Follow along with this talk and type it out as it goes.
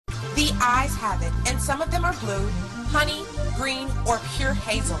eyes have it, and some of them are blue, honey, green, or pure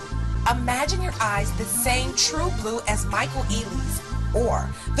hazel. Imagine your eyes the same true blue as Michael Ealy's, or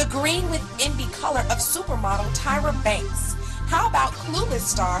the green with envy color of supermodel Tyra Banks. How about Clueless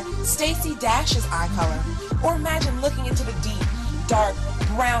star Stacey Dash's eye color? Or imagine looking into the deep, dark,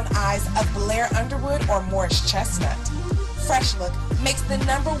 brown eyes of Blair Underwood or Morris Chestnut. Fresh Look makes the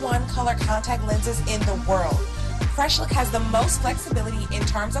 #1 color contact lenses in the world. Fresh Look has the most flexibility in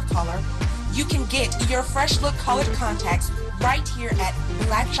terms of color. You can get your Fresh Look colored contacts right here at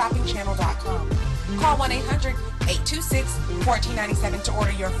blackshoppingchannel.com. Call 1-800-826-1497 to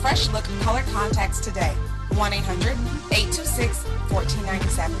order your Fresh Look colored contacts today.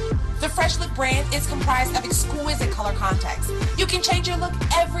 1-800-826-1497. The Fresh Look brand is comprised of exquisite color contacts. You can change your look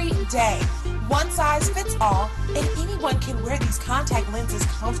every day. One size fits all, and anyone can wear these contact lenses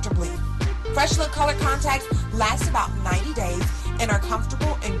comfortably. Fresh Look color contacts last about 90 days and are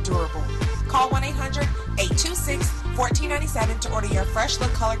comfortable and durable. Call 1-800-826-1497 to order your Fresh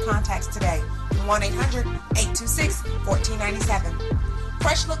Look color contacts today. 1-800-826-1497.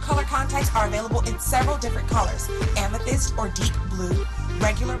 Fresh Look color contacts are available in several different colors: amethyst or deep blue,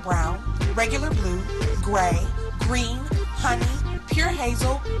 regular brown, regular blue, gray, green, honey, pure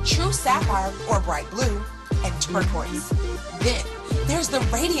hazel, true sapphire or bright blue, and turquoise. Then there's the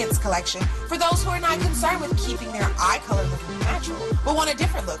Radiance collection for those who are not concerned with keeping their eye color looking natural, but want a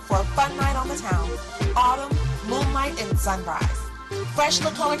different look for a fun night on the town: autumn, moonlight, and sunrise. Fresh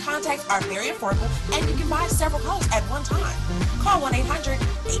Look color contacts are very affordable, and you can buy several colors at one time. Call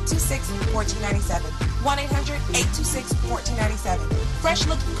 1-800-826-1497. 1-800-826-1497. Fresh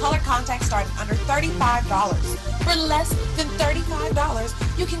Look color contacts start at under $35. For less than $35,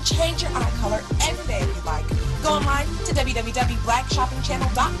 you can change your eye color every day if you like. Go online to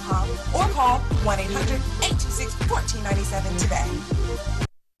www.blackshoppingchannel.com or call 1-800-826-1497 today.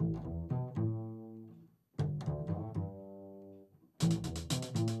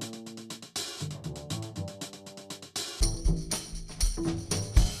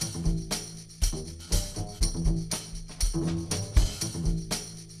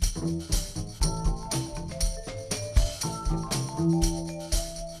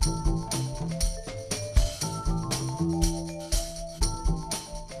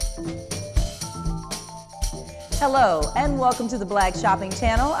 Hello and welcome to the Black Shopping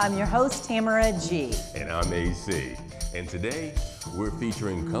Channel. I'm your host, Tamara G. And I'm AC. And today we're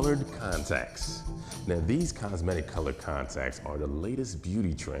featuring colored contacts. Now these cosmetic colored contacts are the latest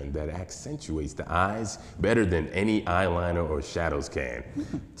beauty trend that accentuates the eyes better than any eyeliner or shadows can.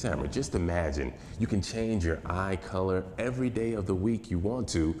 Tamara, just imagine you can change your eye color every day of the week you want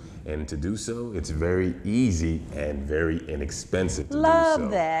to, and to do so, it's very easy and very inexpensive to do so. Love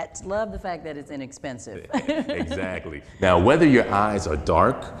that. Love the fact that it's inexpensive. Exactly. Now, whether your eyes are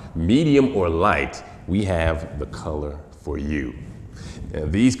dark, medium, or light, we have the color for you. Now,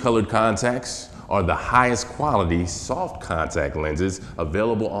 these colored contacts are the highest quality soft contact lenses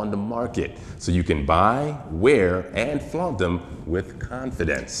available on the market. So you can buy, wear, and flaunt them with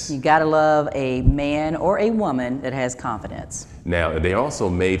confidence. You gotta love a man or a woman that has confidence. Now, they're also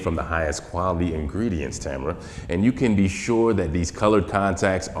made from the highest quality ingredients, Tamara, and you can be sure that these colored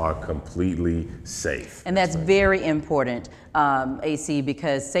contacts are completely safe. And that's very important, AC,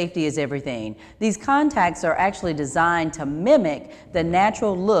 because safety is everything. These contacts are actually designed to mimic the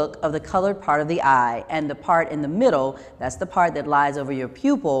natural look of the colored part of the eye, and the part in the middle, that's the part that lies over your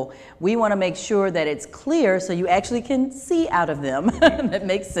pupil. We want to make sure that it's clear so you actually can see out of them. That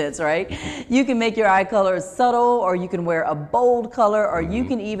makes sense, right? You can make your eye color subtle, or you can wear a bold color, or you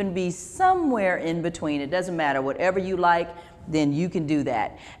can even be somewhere in between. It doesn't matter. Whatever you like, then you can do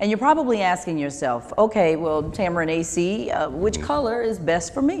that. And you're probably asking yourself, okay, well, Tamara and AC, which color is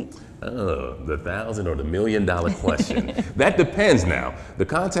best for me? Oh, the $1,000 or the $1 million question. That depends now. The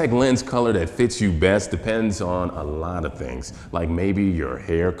contact lens color that fits you best depends on a lot of things, like maybe your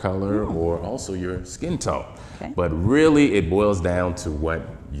hair color or also your skin tone. Okay. But really it boils down to what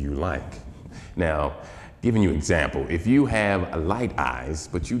you like. Now, giving you an example, if you have light eyes,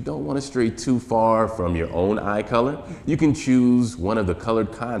 but you don't want to stray too far from your own eye color, you can choose one of the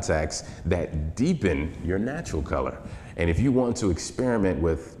colored contacts that deepen your natural color. And if you want to experiment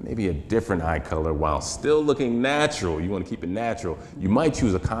with maybe a different eye color while still looking natural, you want to keep it natural, you might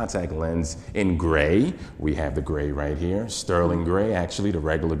choose a contact lens in gray. We have the gray right here, sterling gray, actually the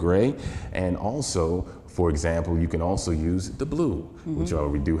regular gray, and also, for example, you can also use the blue, which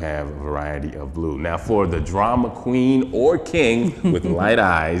we do have a variety of blue. Now for the drama queen or king with light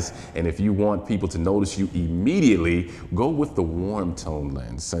eyes, and if you want people to notice you immediately, go with the warm tone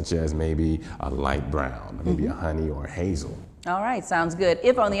lens, such as maybe a light brown, maybe a honey or a hazel. All right, sounds good.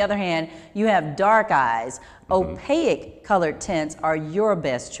 If, on the other hand, you have dark eyes, opaque colored tints are your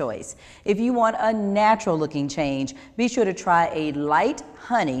best choice. If you want a natural looking change, be sure to try a light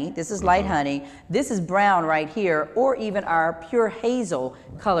honey. This is light honey. This is brown right here, or even our pure hazel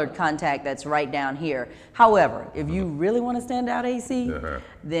colored contact that's right down here. However, if you really want to stand out, AC,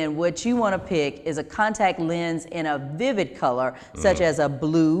 then what you want to pick is a contact lens in a vivid color, such as a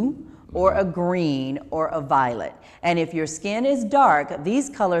blue, or a green, or a violet. And if your skin is dark, these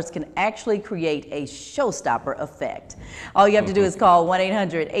colors can actually create a showstopper effect. All you have to do is call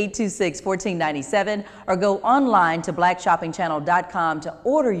 1-800-826-1497 or go online to blackshoppingchannel.com to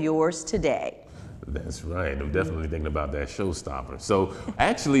order yours today. That's right. I'm definitely thinking about that showstopper. So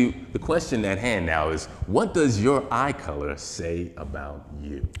actually, the question at hand now is, what does your eye color say about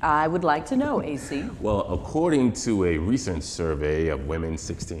you? I would like to know, AC. Well, according to a recent survey of women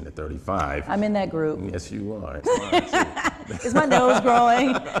 16 to 35. I'm in that group. Yes, you are. It's mine too. Is my nose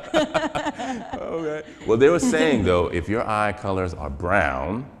growing? Okay. Well, they were saying, though, if your eye colors are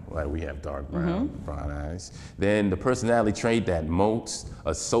brown, like we have dark brown, brown eyes, then the personality trait that most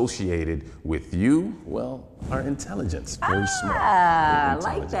associated with you, well, are intelligence. Very smart. I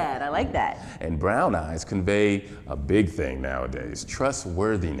like that. I like that. And brown eyes convey a big thing nowadays,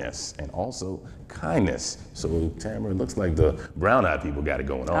 trustworthiness and also kindness. So, Tamara, it looks like the brown-eyed people got it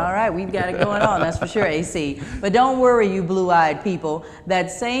going on. All right, we've got it going on, that's for sure, AC. But don't worry, you blue-eyed people. That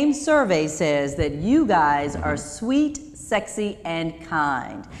same survey says that you guys are sweet, sexy, and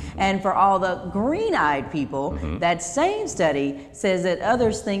kind. And for all the green-eyed people, that same study says that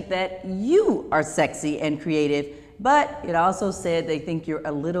others think that you are sexy and creative, but it also said they think you're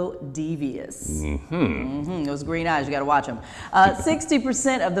a little devious. Those green eyes, you gotta watch them.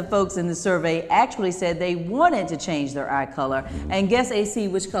 60% of the folks in the survey actually said they wanted to change their eye color. And guess, AC,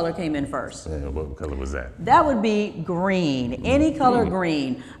 which color came in first? What color was that? That would be green. Any color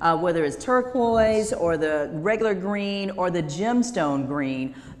green, whether it's turquoise or the regular green or the gemstone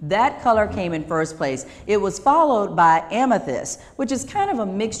green, that color came in first place. It was followed by amethyst, which is kind of a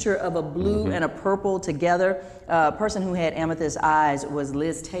mixture of a blue and a purple together. A person who had amethyst eyes was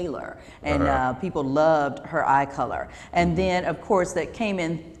Liz Taylor, and people loved her eye color. And then, of course, that came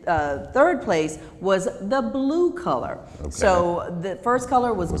in third place was the blue color. So the first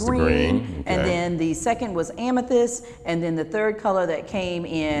color was green, and then the second was amethyst, and then the third color that came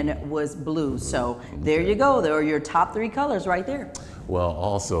in was blue. So there you go. There are your top three colors right there. Well,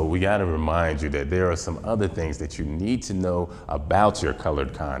 also, we got to remind you that there are some other things that you need to know about your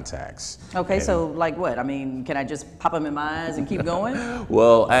colored contacts. Okay, so like what? I mean, can I just pop them in my eyes and keep going?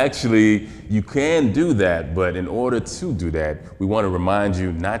 Well, actually, you can do that, but in order to do that, we want to remind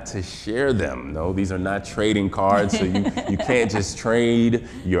you not to share them. No, these are not trading cards, so you can't just trade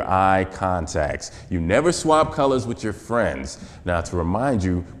your eye contacts. You never swap colors with your friends. Now, to remind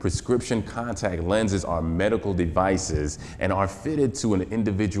you, prescription contact lenses are medical devices and are fitted to an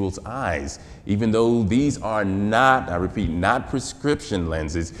individual's eyes. Even though these are not, I repeat, not prescription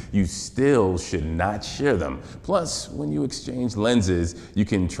lenses, you still should not share them. Plus, when you exchange lenses, you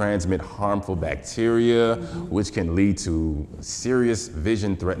can transmit harmful bacteria, which can lead to serious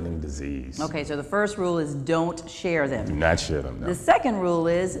vision-threatening disease. Okay, so the first rule is don't share them. Do not share them, no. The second rule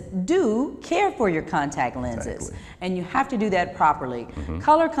is do care for your contact lenses. Exactly. And you have to do that properly.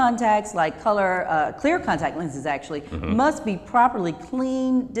 Color contacts, like clear contact lenses actually, must be properly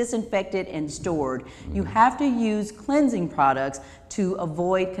cleaned, disinfected, and stored. You have to use cleansing products to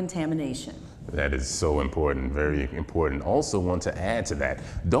avoid contamination. That is so important, very important. Also want to add to that,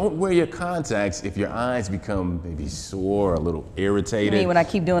 don't wear your contacts if your eyes become maybe sore or a little irritated. You mean when I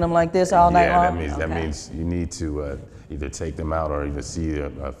keep doing them like this all night long? Yeah, that means you need to either take them out or either see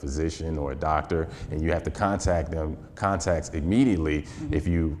a physician or a doctor, and you have to contact contacts immediately if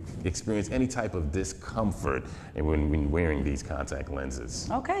you experience any type of discomfort when wearing these contact lenses.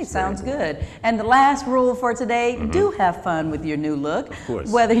 Okay, sounds good. And the last rule for today, do have fun with your new look. Of course.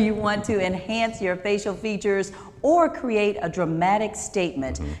 Whether you want to enhance your facial features or create a dramatic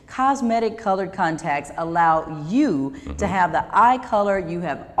statement, cosmetic colored contacts allow you to have the eye color you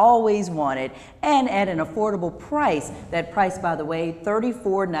have always wanted, and at an affordable price. That price, by the way,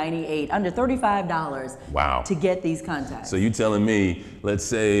 $34.98, under $35 Wow. to get these contacts. So you telling me, let's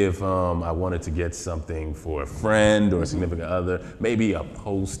say if I wanted to get something for a friend or a significant other, maybe a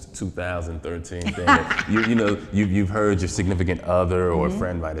post-2013 thing. You've heard your significant other or a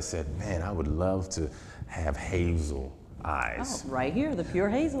friend might have said, man, I would love to have hazel eyes. Oh, right here, the pure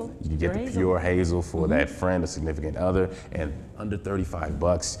hazel. You get the pure hazel for that friend or significant other, and under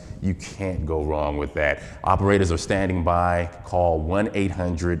 $35, you can't go wrong with that. Operators are standing by. Call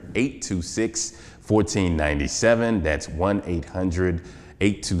 1-800-826-1497 1497. That's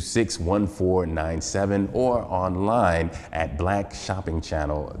 1-800-826-1497 or online at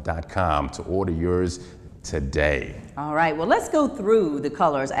blackshoppingchannel.com to order yours today. All right, well, let's go through the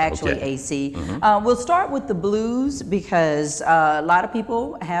colors actually, Okay. AC. We'll start with the blues because a lot of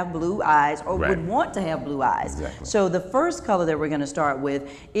people have blue eyes or would want to have blue eyes. Exactly. So the first color that we're going to start with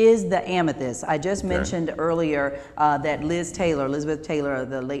is the amethyst. I just mentioned earlier that Elizabeth Taylor,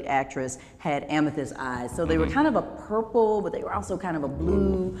 the late actress, had amethyst eyes. So they were kind of a purple, but they were also kind of a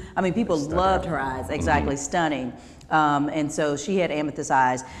blue. I mean, people loved her eyes. Exactly, stunning. And so she had amethyst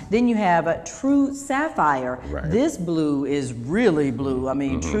eyes. Then you have a true sapphire. Right. This blue is really blue. I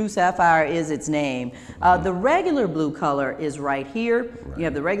mean, true sapphire is its name. The regular blue color is right here. You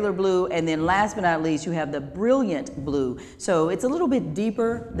have the regular blue, and then last but not least, you have the brilliant blue. So it's a little bit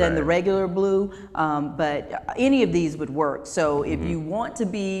deeper than the regular blue, but any of these would work. So if you want to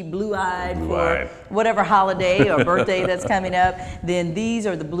be blue-eyed for whatever holiday or birthday that's coming up, then these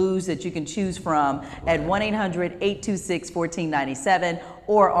are the blues that you can choose from at 1-800-826-1497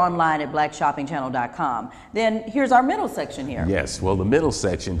 or online at blackshoppingchannel.com. Then here's our middle section here. Yes, well, the middle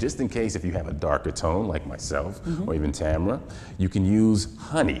section, just in case if you have a darker tone like myself or even Tamara, you can use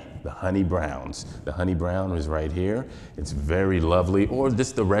honey, the honey browns. The honey brown is right here. It's very lovely, or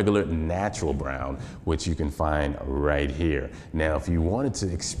just the regular natural brown, which you can find right here. Now, if you wanted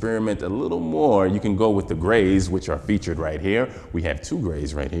to experiment a little more, you can go with the grays, which are featured right here. We have two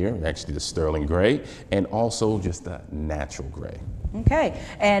grays right here, actually the sterling gray, and also just the natural gray. Okay,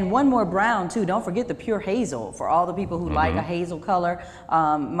 and one more brown too. Don't forget the pure hazel for all the people who like a hazel color.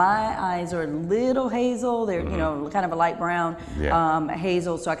 My eyes are a little hazel. They're you know, kind of a light brown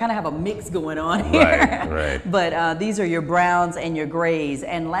hazel, so I kind of have a mix going on here. Right. But these are your browns and your grays,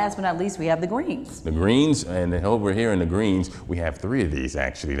 and last but not least, we have the greens. The greens, and over here in the greens, we have three of these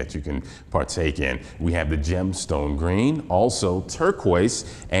actually that you can partake in. We have the gemstone green, also turquoise,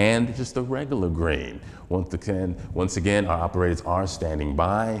 and just a regular green. Once again, our operators are standing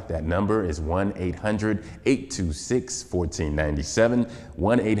by. That number is 1-800-826-1497,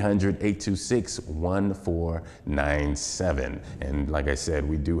 1-800-826-1497. And like I said,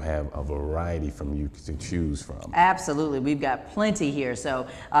 we do have a variety from you to choose from. Absolutely, we've got plenty here. So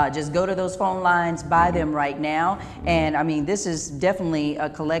just go to those phone lines, buy them right now. And I mean, this is definitely a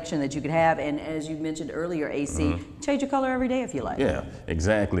collection that you could have. And as you mentioned earlier, AC, change your color every day if you like. Yeah,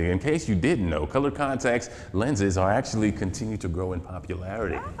 exactly. In case you didn't know, colored contacts lenses are actually continue to grow in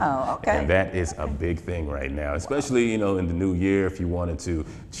popularity. Oh, okay. And that is a big thing right now, especially, you know, in the new year, if you wanted to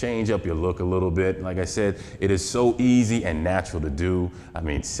change up your look a little bit. Like I said, it is so easy and natural to do. I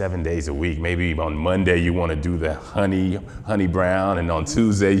mean, 7 days a week. Maybe on Monday you want to do the honey brown, and on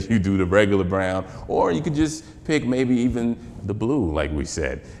Tuesday you do the regular brown, or you could just pick maybe even the blue, like we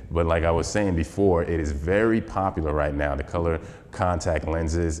said. But like I was saying before, it is very popular right now, the color contact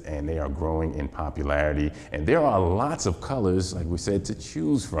lenses, and they are growing in popularity. And there are lots of colors, like we said, to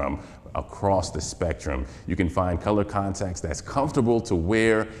choose from across the spectrum. You can find color contacts that's comfortable to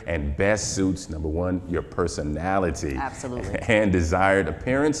wear and best suits, number one, your personality. Absolutely. And desired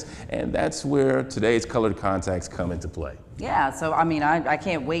appearance. And that's where today's colored contacts come into play. Yeah, so I mean, I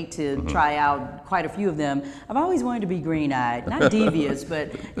can't wait to try out quite a few of them. I've always wanted to be green-eyed, not devious,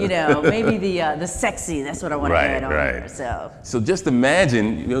 but you know, maybe the sexy. That's what I want to add on here. So just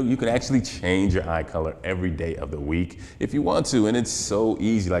imagine, you know, you can actually change your eye color every day of the week if you want to, and it's so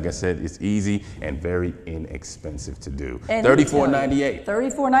easy. Like I said, it's easy and very inexpensive to do. $34.98.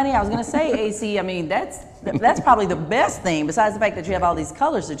 $34.98. I was gonna say, AC. I mean, that's probably the best thing besides the fact that you have all these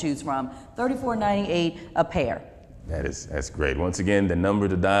colors to choose from. $34.98 a pair. That's great. Once again, the number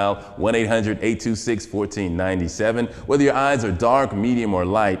to dial, 1-800-826-1497. Whether your eyes are dark, medium, or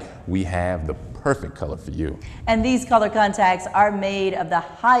light, we have the perfect color for you. And these color contacts are made of the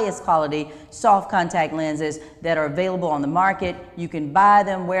highest quality soft contact lenses that are available on the market. You can buy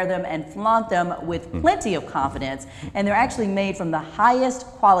them, wear them, and flaunt them with plenty of confidence. And they're actually made from the highest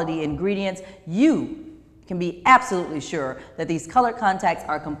quality ingredients. You can be absolutely sure that these color contacts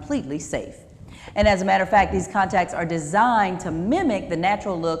are completely safe. And as a matter of fact, these contacts are designed to mimic the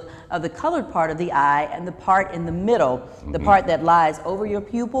natural look of the colored part of the eye, and the part in the middle, the part that lies over your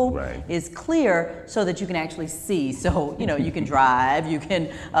pupil, is clear so that you can actually see. So, you know, you can drive, you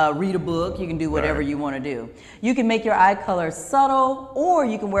can read a book, you can do whatever you want to do. You can make your eye color subtle, or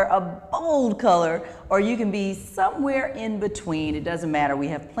you can wear a bold color, or you can be somewhere in between. It doesn't matter. We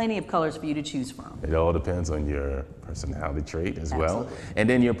have plenty of colors for you to choose from. It all depends on your personality trait as well. And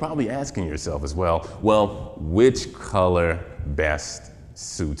then you're probably asking yourself as well, which color best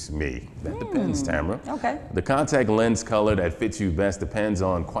suits me. That depends, Tamara. Okay. The contact lens color that fits you best depends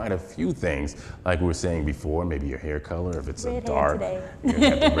on quite a few things. Like we were saying before, maybe your hair color, if it's a dark, you got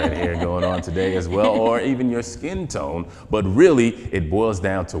the red hair going on today as well, or even your skin tone. But really, it boils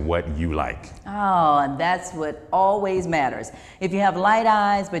down to what you like. Oh, and that's what always matters. If you have light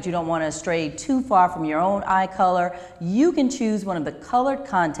eyes, but you don't want to stray too far from your own eye color, you can choose one of the colored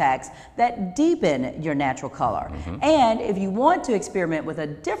contacts that deepen your natural color. And if you want to experiment with a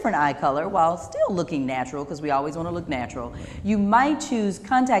different eye color while still looking natural, because we always want to look natural, you might choose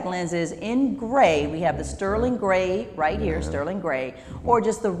contact lenses in gray. We have the sterling gray right here, sterling gray, or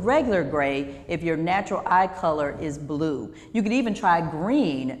just the regular gray if your natural eye color is blue. You could even try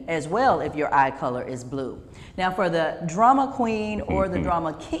green as well if your eye color is blue. Now for the drama queen or the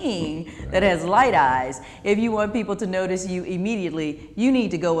drama king that has light eyes, if you want people to notice you immediately, you need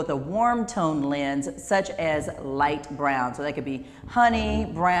to go with a warm tone lens such as light brown. So that could be honey,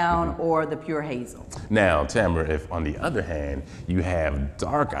 brown, or the pure hazel. Now, Tamara, if on the other hand, you have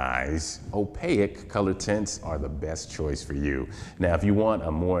dark eyes, opaque color tints are the best choice for you. Now, if you want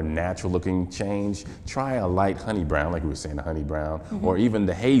a more natural looking change, try a light honey brown, like we were saying, the honey brown, or even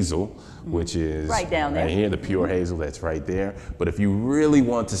the hazel, which is right down there. Right here, the pure hazel that's right there. But if you really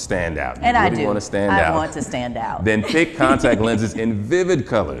want to stand out, and you I really do. want to stand I out, want to stand out. Then pick contact lenses in vivid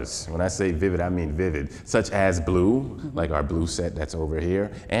colors. When I say vivid, I mean vivid, such as blue, like our blue set that's over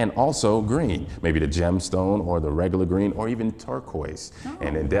here, and also green, maybe the gemstone or the regular green, or even turquoise.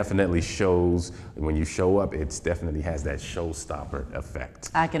 And it definitely shows, when you show up, it definitely has that showstopper effect.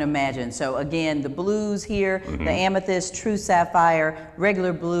 I can imagine. So again, the blues here, the amethyst, true sapphire,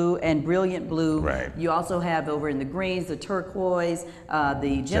 regular blue, and brilliant blue. Right. You also have over in the greens, the turquoise,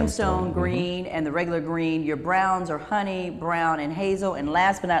 the gemstone green, and the regular green. Your browns are honey, brown, and hazel. And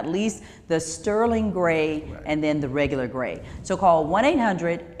last but not least, the sterling gray, and then the regular gray. So call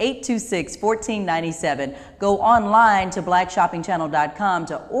 1-800-826-1497. Go online to blackshoppingchannel.com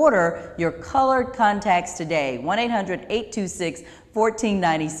to order your colored contacts today.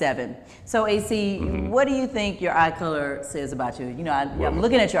 1-800-826-1497. So AC, what do you think your eye color says about you? You know, I'm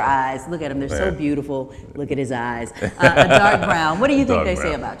looking at your eyes. Look at them. They're so beautiful. Look at his eyes. A dark brown. What do you think they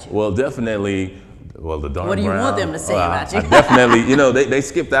say about you? Well, definitely. Well, the dark brown. What do you want them to say about you? I definitely, you know, they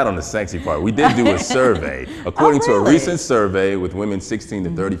skipped out on the sexy part. We did do a survey. According to a recent survey with women 16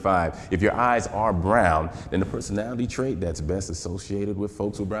 to 35, if your eyes are brown, then the personality trait that's best associated with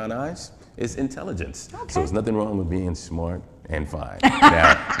folks with brown eyes is intelligence. So there's nothing wrong with being smart and fine.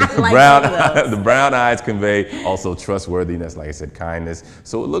 Now, the brown eyes convey also trustworthiness, like I said, kindness.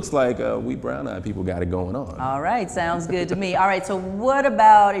 So it looks like we brown-eyed people got it going on. All right, sounds good to me. All right, so what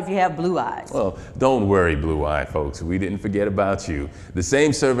about if you have blue eyes? Well, don't worry, blue-eyed folks. We didn't forget about you. The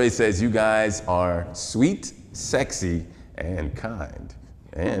same survey says you guys are sweet, sexy, and kind.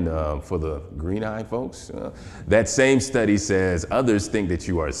 And for the green-eyed folks, that same study says others think that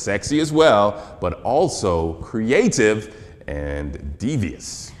you are sexy as well, but also creative and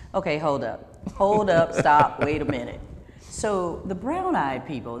devious. Okay, hold up. Hold up, stop, wait a minute. So the brown-eyed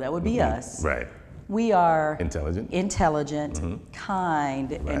people, that would be us. Right. We are intelligent,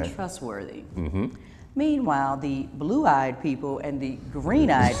 kind, and trustworthy. Meanwhile, the blue-eyed people and the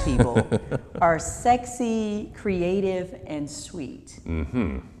green-eyed people are sexy, creative, and sweet.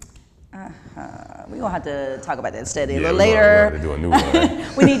 We're going to have to talk about that study a little later. We're do a new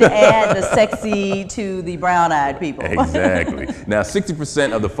one. We need to add the sexy to the brown-eyed people. Exactly. Now,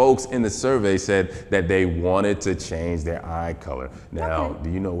 60% of the folks in the survey said that they wanted to change their eye color. Now, do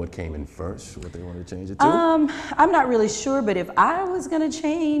you know what came in first, what they wanted to change it to? I'm not really sure, but if I was going to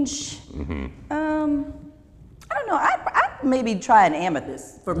change, I don't know. I'd maybe try an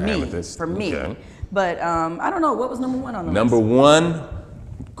amethyst for me. Okay. But I don't know. What was number one on the list? Number one,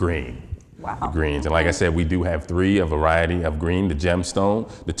 green. Wow. The greens. And like I said, we do have a variety of green, the gemstone,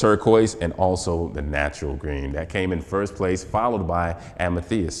 the turquoise, and also the natural green. That came in first place, followed by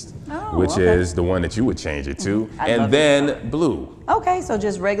amethyst, which is the one that you would change it to, and then blue. Okay, so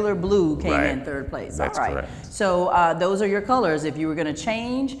just regular blue came in third place. That's all right. correct. So those are your colors. If you were going to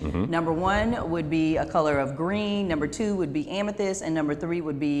change, number one would be a color of green, number two would be amethyst, and number three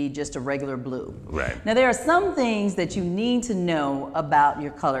would be just a regular blue. Right. Now there are some things that you need to know about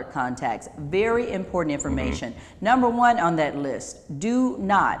your colored contacts. Very important information. Number one on that list, do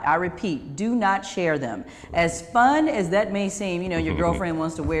not, I repeat, do not share them. As fun as that may seem, you know, your girlfriend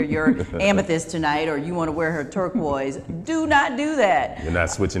wants to wear your amethyst tonight, or you want to wear her turquoise, do not do that. You're not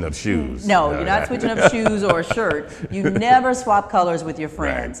switching up shoes. No, you're not switching up shoes or a shirt. You never swap colors with your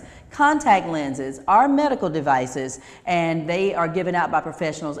friends. Right. Contact lenses are medical devices, and they are given out by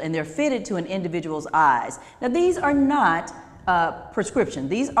professionals, and they're fitted to an individual's eyes. Now, these are not prescription.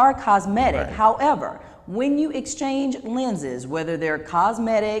 These are cosmetic. Right. However, when you exchange lenses, whether they're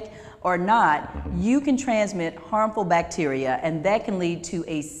cosmetic or not, you can transmit harmful bacteria, and that can lead to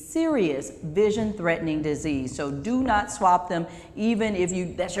a serious vision-threatening disease. So do not swap them, even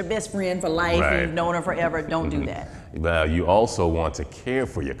if that's your best friend for life, Right. and you've known her forever. Don't do that. Now, you also want to care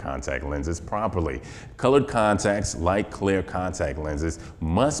for your contact lenses properly. Colored contacts, like clear contact lenses,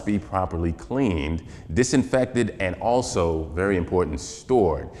 must be properly cleaned, disinfected, and also, very important,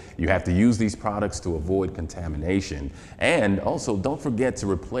 stored. You have to use these products to avoid contamination. And also, don't forget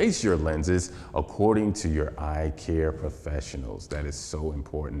to replace your lenses according to your eye care professionals. That is so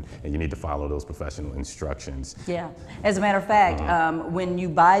important, and you need to follow those professional instructions. Yeah. As a matter of fact, when you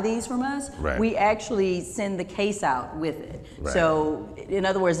buy these from us, Right. we actually send the case out with it. Right. So, in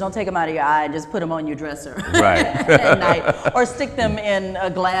other words, don't take them out of your eye and just put them on your dresser Right. at night, or stick them in a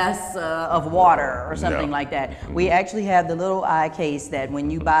glass of water or something No. like that. We actually have the little eye case that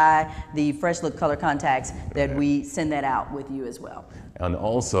when you buy the Fresh Look color contacts, that we send that out with you as well. And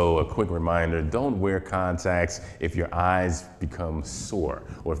also a quick reminder, don't wear contacts if your eyes become sore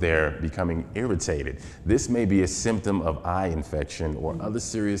or if they're becoming irritated. This may be a symptom of eye infection or other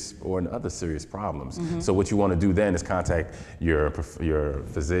serious problems. So what you want to do then is contact your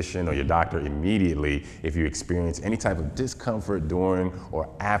physician or your doctor immediately if you experience any type of discomfort during or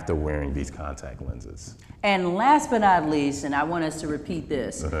after wearing these contact lenses. And last but not least, and I want us to repeat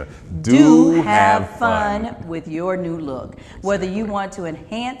this, Do have have fun fun with your new look. Whether you want to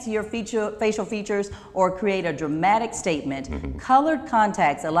enhance your facial features or create a dramatic statement, colored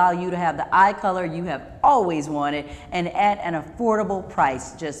contacts allow you to have the eye color you have always wanted, and at an affordable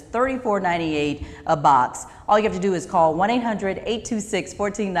price, just $34.98 a box. All you have to do is call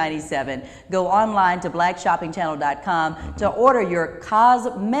 1-800-826-1497. Go online to blackshoppingchannel.com to order your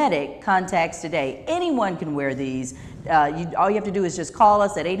cosmetic contacts today. Anyone can wear these. All you have to do is just call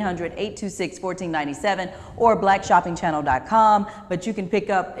us at 800-826-1497 or blackshoppingchannel.com, but you can pick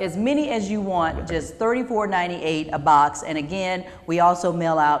up as many as you want, just $34.98 a box. And again, we also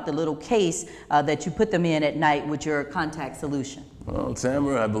mail out the little case that you put them in at night with your contact solution. Well,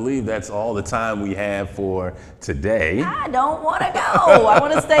 Tamara, I believe that's all the time we have for today. I don't want to go. I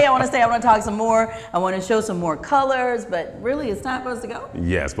want to stay. I want to talk some more. I want to show some more colors, but really it's time for us to go.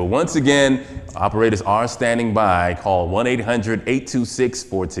 Yes, but once again, operators are standing by. Call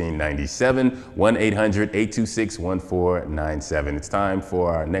 1-800-826-1497, 1-800-826-1497. It's time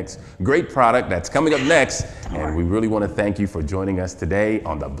for our next great product that's coming up next, and we really want to thank you for joining us today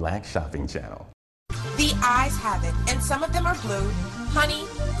on the Black Shopping Channel. The eyes have it, and some of them are blue, honey,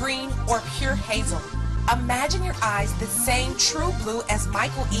 green, or pure hazel. Imagine your eyes the same true blue as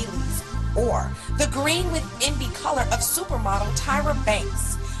Michael Ealy's, or the green with envy color of supermodel Tyra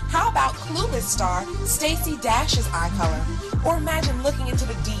Banks. How about clueless star Stacey Dash's eye color? Or imagine looking into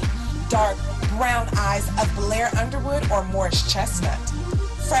the deep, dark, brown eyes of Blair Underwood or Morris Chestnut.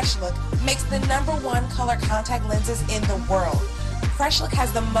 Fresh Look makes the #1 color contact lenses in the world. Fresh Look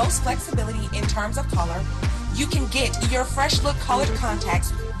has the most flexibility in terms of color. You can get your Fresh Look colored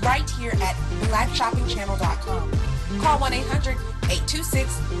contacts right here at blackshoppingchannel.com. Call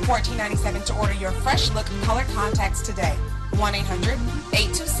 1-800-826-1497 to order your Fresh Look colored contacts today.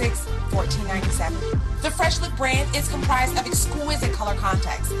 1-800-826-1497. The Fresh Look brand is comprised of exquisite color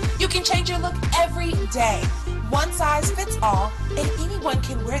contacts. You can change your look every day. One size fits all, and anyone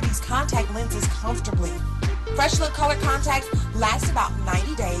can wear these contact lenses comfortably. Fresh Look color contacts last about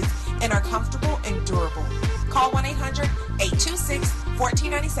 90 days and are comfortable and durable. Call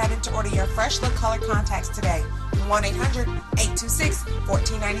 1-800-826-1497 to order your Fresh Look color contacts today.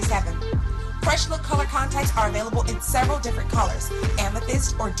 1-800-826-1497. Fresh Look color contacts are available in several different colors: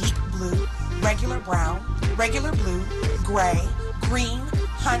 amethyst or deep blue, regular brown, regular blue, gray, green,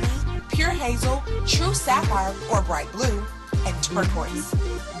 honey, pure hazel, true sapphire or bright blue, and turquoise.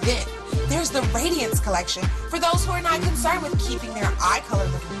 Then there's the Radiance collection for those who are not concerned with keeping their eye color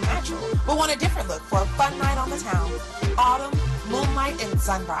looking natural, but want a different look for a fun night on the town: autumn, moonlight, and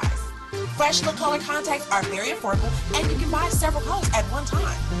sunrise. Fresh Look color contacts are very affordable, and you can buy several colors at one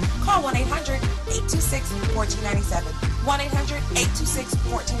time. Call 1-800-826-1497.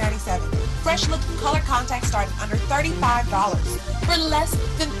 1-800-826-1497. Fresh Look color contacts start at under $35. For less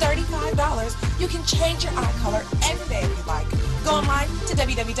than $35, you can change your eye color every day if you like. Go online to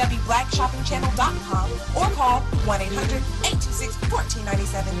www.blackshoppingchannel.com or call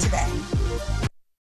 1-800-826-1497 today.